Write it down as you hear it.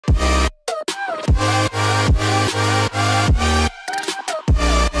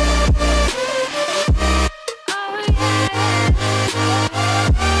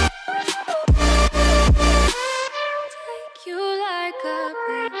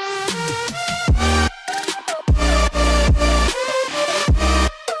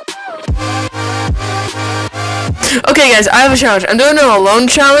Okay, guys, I have a challenge. I'm doing an alone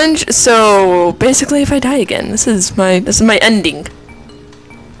challenge. So basically, if I die again, this is my ending.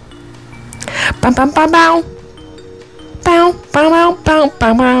 Bow bow bow bow. Bow bow bow bow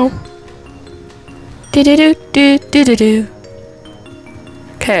bow bow. Do do do do do do do.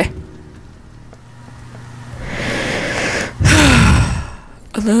 Okay.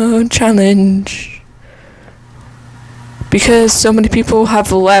 Alone challenge. Because so many people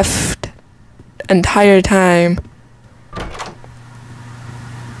have left entire time.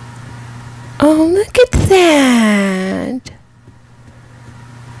 Oh, look at that.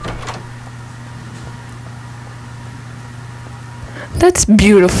 That's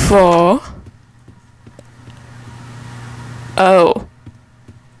beautiful. Oh.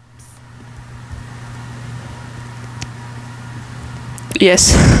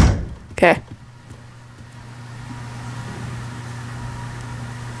 Yes. Okay.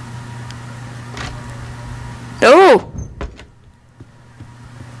 Oh!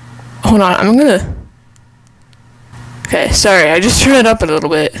 Hold on, I'm gonna... Okay, sorry, I just turned it up a little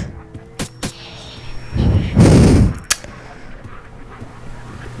bit.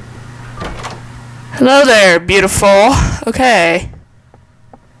 Hello there, beautiful. Okay.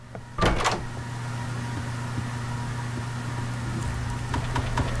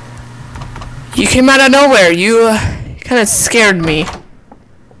 You came out of nowhere. You kind of scared me.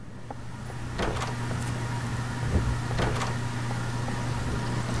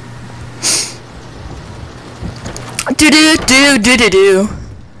 Do do do do do do.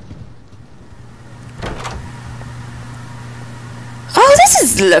 Oh, this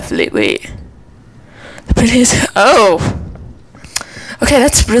is lovely. Wait. The prettiest. Oh. Okay,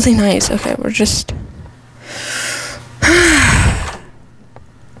 that's really nice. Okay, we're just.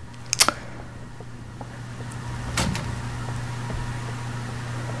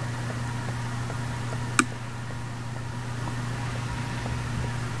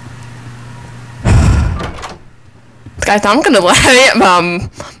 Guys, I'm gonna lie.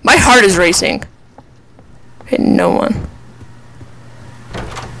 My heart is racing. Okay, no one.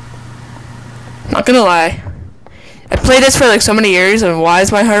 Not gonna lie. I played this for like so many years, and why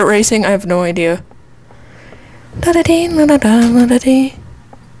is my heart racing? I have no idea. Da da dee, da da da da dee.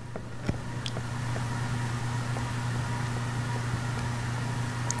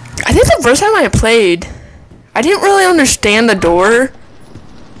 I think the first time I played, I didn't really understand the door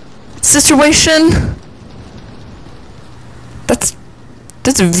situation.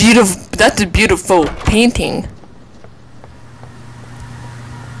 That's a beautiful. That's a beautiful painting.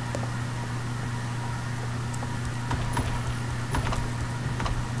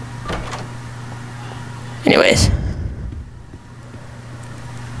 Anyways.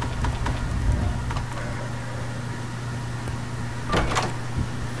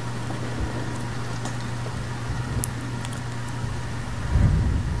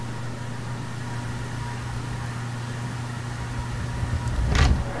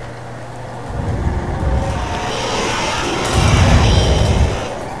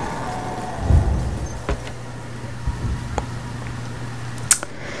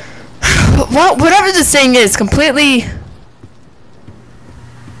 Well, whatever this thing is, completely,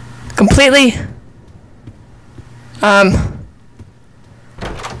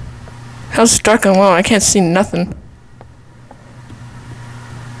 how's dark and low? I can't see nothing.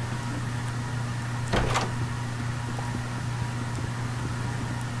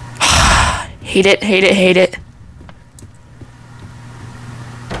 Hate it, hate it, hate it.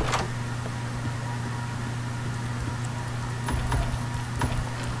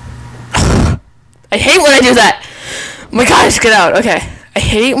 I hate when I do that. Oh my gosh, get out. Okay. I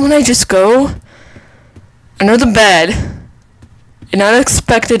hate when I just go under the bed and not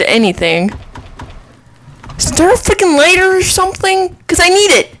expected anything. Is there a freaking lighter or something? Because I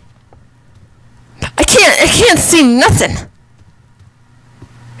need it. I can't see nothing.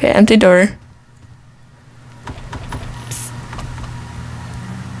 Okay, empty door.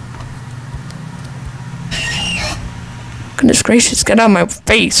 Goodness gracious, get out of my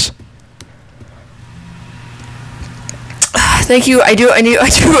face. Thank you. I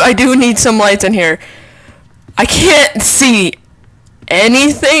do need some lights in here. I can't see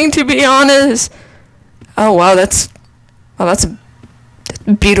anything, to be honest. Oh wow, that's a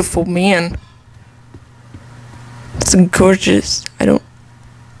beautiful man. That's gorgeous. I don't.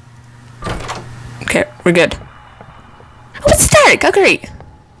 Okay, we're good. Oh, it's dark. Oh great.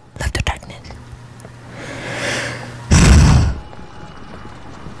 Love the darkness.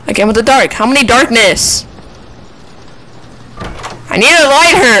 Again with the dark. How many darkness? I need a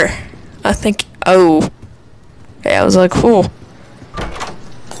lighter! I think. Oh. Okay, I was like, cool.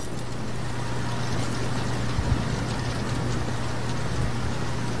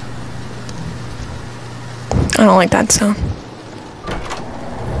 I don't like that sound.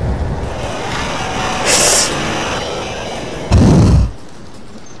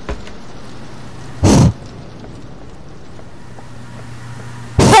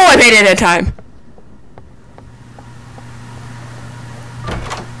 Oh, I made it in time.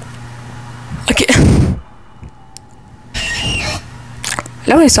 Okay.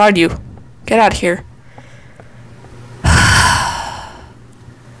 Hello, I saw you. Get out of here.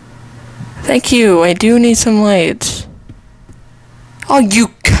 Thank you. I do need some lights. Oh, you.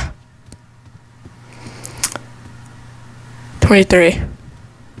 23.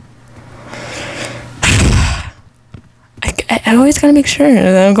 I always gotta make sure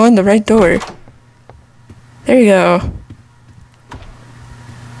that I'm going the right door. There you go.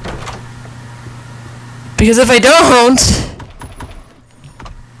 Because if I don't...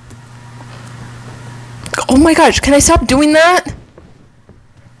 Oh my gosh, can I stop doing that?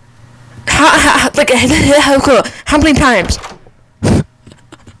 How many times?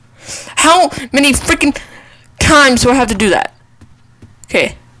 How many freaking times do I have to do that?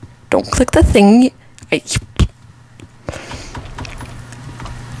 Okay, don't click the thing.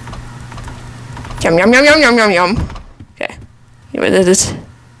 Yum yum yum yum yum yum yum. Okay, get rid of this.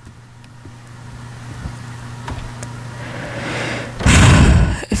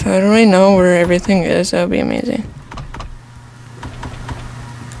 If I really know where everything is, that would be amazing.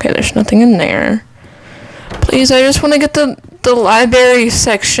 Okay, there's nothing in there. Please, I just want to get the library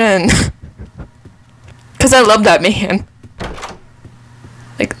section. Because I love that man.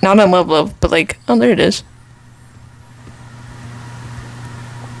 Like, not in love, but like, oh, there it is.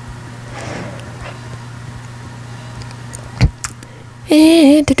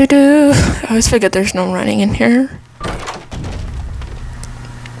 I always forget there's no running in here.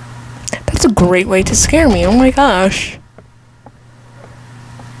 That's a great way to scare me, oh my gosh.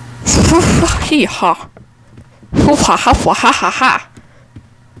 Hee-haw. Hoo-ha-ha-ha-ha-ha-ha.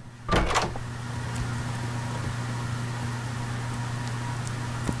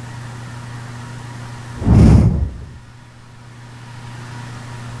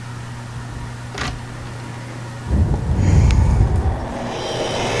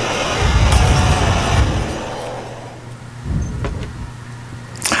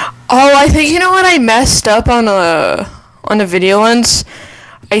 Oh, I think, you know what I messed up on a video once?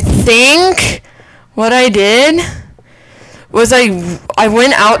 I think what I did was I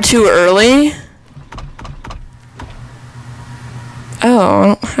went out too early. Oh, I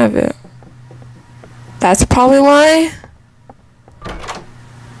don't have it. That's probably why.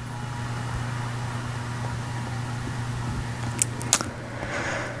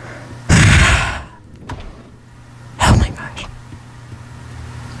 Oh my gosh.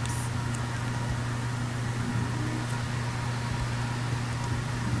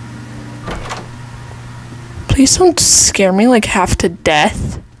 Please don't scare me like half to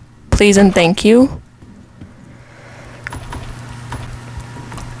death. Please and thank you.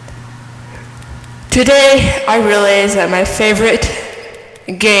 Today, I realized that my favorite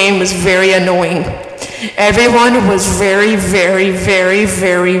game was very annoying. Everyone was very, very, very,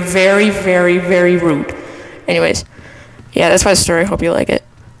 very, very, very, very rude. Anyways, yeah, that's my story. Hope you like it.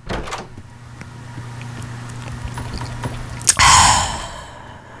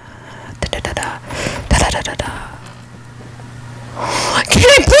 Can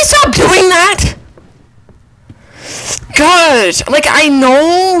I please stop doing that? Gosh, like, I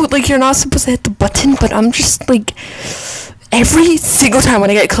know, like, you're not supposed to hit the button, but I'm just, like, every single time when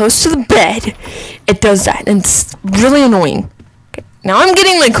I get close to the bed, it does that, and it's really annoying. Okay, now I'm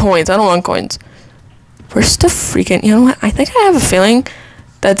getting, like, coins. I don't want coins. Where's the freaking, you know what, I think I have a feeling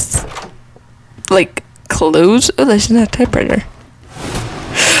that's, like, closed. Oh, there's no typewriter.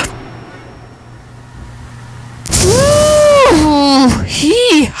 Ooh,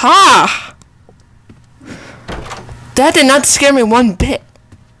 hee-ha! That did not scare me one bit.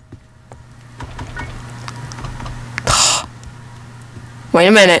 Wait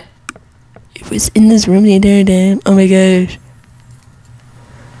a minute. It was in this room the entire time. Oh my gosh.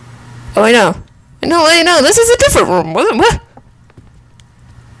 Oh, I know. I know. This is a different room. What?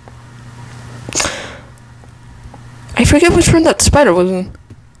 I forget which room that spider was in.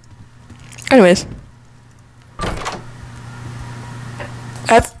 Anyways.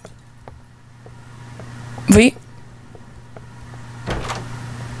 F. V.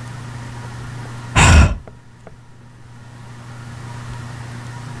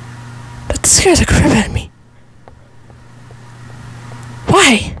 That scares the crap out of me.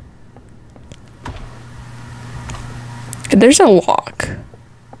 Why? There's a lock.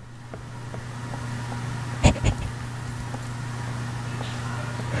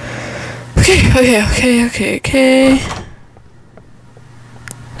 Okay. Okay.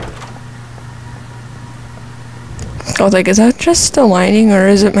 I was like, is that just the lining or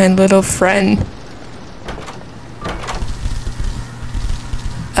is it my little friend?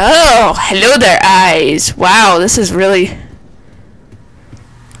 Oh, hello there, eyes. Wow, this is really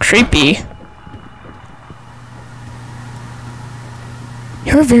creepy.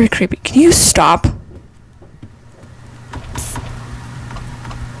 You're very creepy. Can you stop?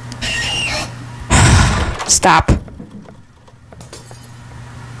 Stop.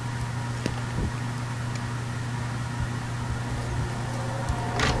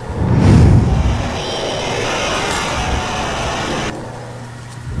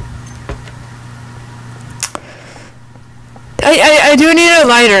 I do need a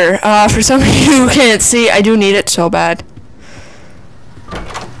lighter. For some of you who can't see, I do need it so bad.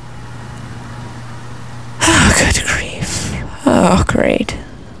 Oh, good grief. Oh, great.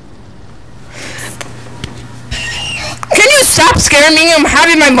 Can you stop scaring me? I'm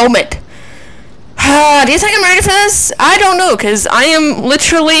having my moment. Do you think I'm ready for this? I don't know, because I am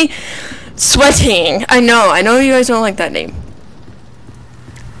literally sweating. I know you guys don't like that name.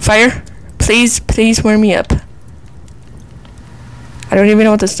 Fire, please warm me up. I don't even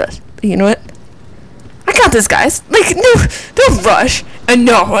know what this does. But you know what? I got this, guys. Like, no, don't rush. And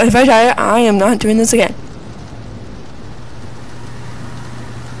no, if I die, I am not doing this again.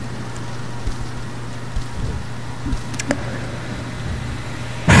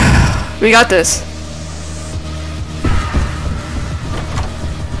 We got this.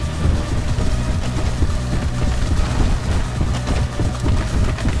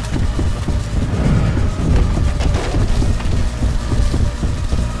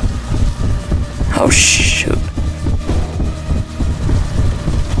 Oh, shoot.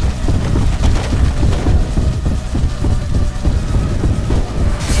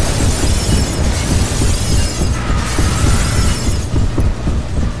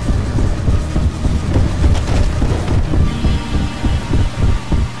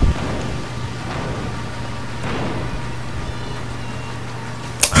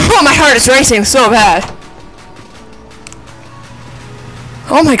 Oh, my heart is racing so bad.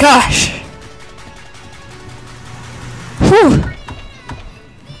 Oh my gosh. Whew.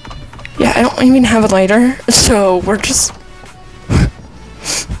 Yeah, I don't even have a lighter, so we're just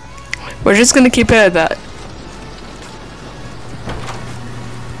gonna keep it at that.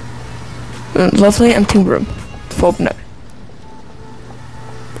 Lovely empty room. Full of nothing.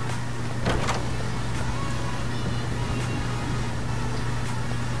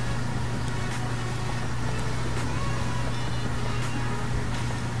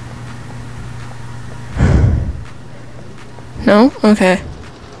 No? Okay.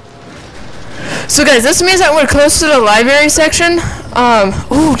 So guys, this means that we're close to the library section.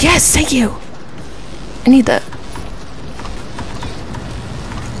 Oh yes, thank you. I need that.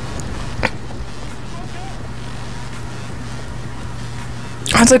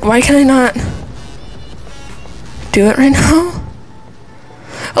 I was like, why can I not do it right now?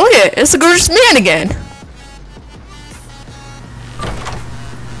 Oh look at it, it's the gorgeous man again.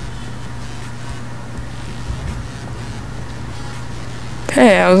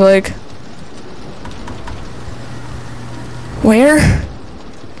 Okay, I was like, where?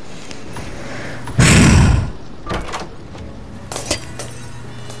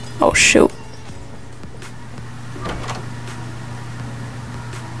 Oh shoot.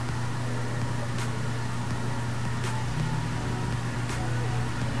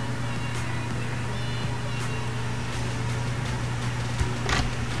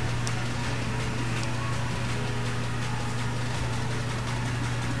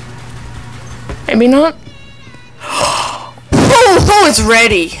 Maybe not. Oh, it's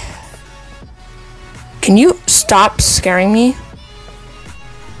ready. Can you stop scaring me?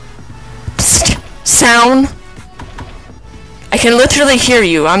 Psst, sound. I can literally hear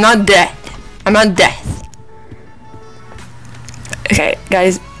you. I'm not dead. I'm not death. Okay,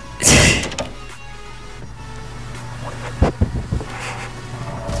 guys.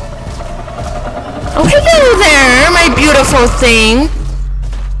 Oh, hello there, my beautiful thing.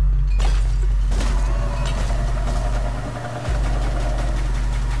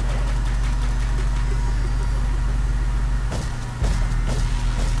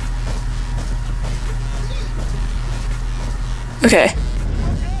 Okay.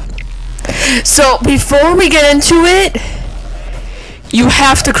 So, before we get into it, you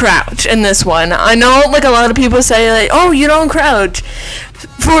have to crouch in this one. I know, like, a lot of people say, like, oh, you don't crouch.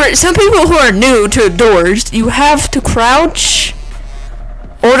 For some people who are new to doors, you have to crouch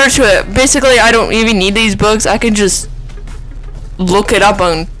in order to, basically, I don't even need these books. I can just look it up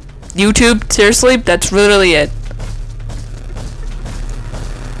on YouTube, seriously, that's literally it.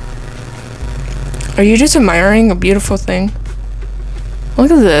 Are you just admiring a beautiful thing?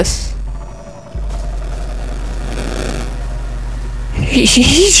 Look at this.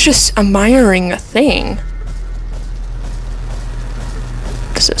 He's just admiring a thing.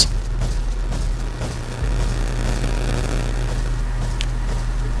 What's this?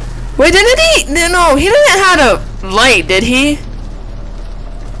 Wait, didn't he? No, he didn't have a light, did he?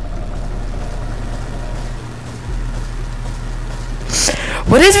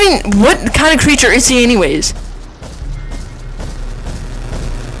 What kind of creature is he anyways?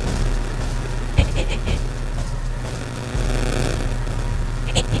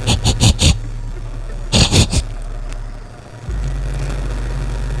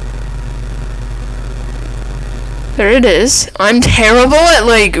 There it is. I'm terrible at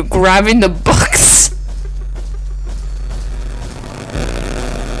like grabbing the books.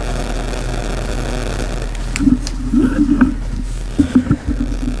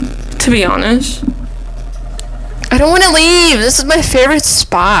 To be honest, I don't want to leave. This is my favorite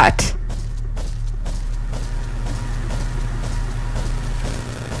spot.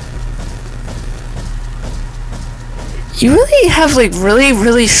 You really have like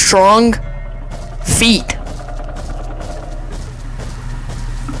really strong feet.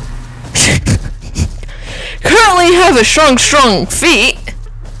 Currently have a strong feet.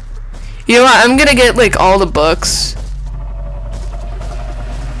 You know what? I'm gonna get like all the books.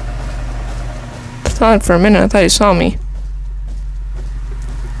 For a minute, I thought you saw me.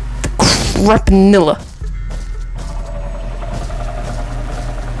 The crapnilla.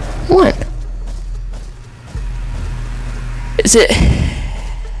 What? Is it?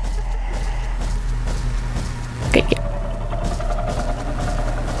 Okay, yeah.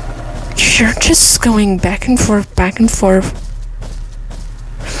 You're just going back and forth, back and forth.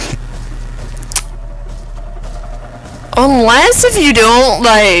 Unless if you don't,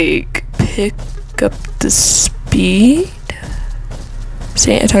 like, pick up the speed.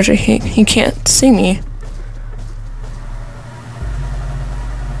 See, I told you he can't see me.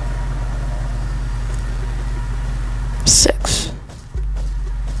 Six.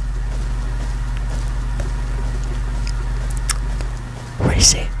 Where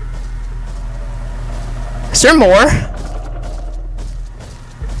is he? Is there more?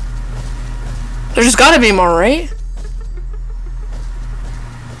 There's gotta be more, right?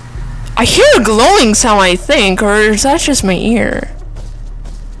 I hear a glowing sound, I think, or is that just my ear?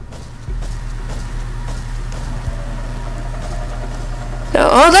 No,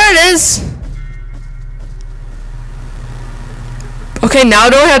 oh, there it is! Okay, now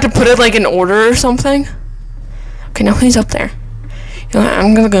do I have to put it like in order or something? Okay, now he's up there. You know what,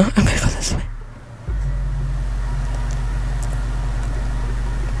 I'm gonna go this way.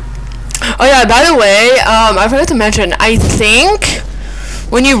 Oh yeah, by the way, I forgot to mention, I think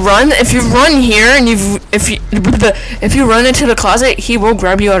when you run, if you run here and if you run into the closet, he will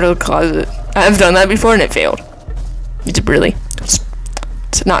grab you out of the closet. I've done that before and it failed.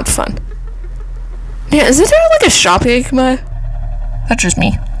 It's not fun. Yeah, is there like a shop here? That's just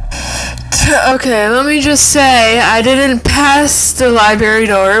me. Okay, let me just say, I didn't pass the library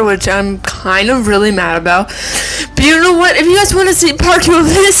door, which I'm kind of really mad about. But you know what? If you guys want to see part 2 of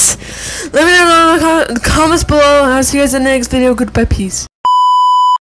this, let me know in the comments below. I'll see you guys in the next video. Goodbye, peace.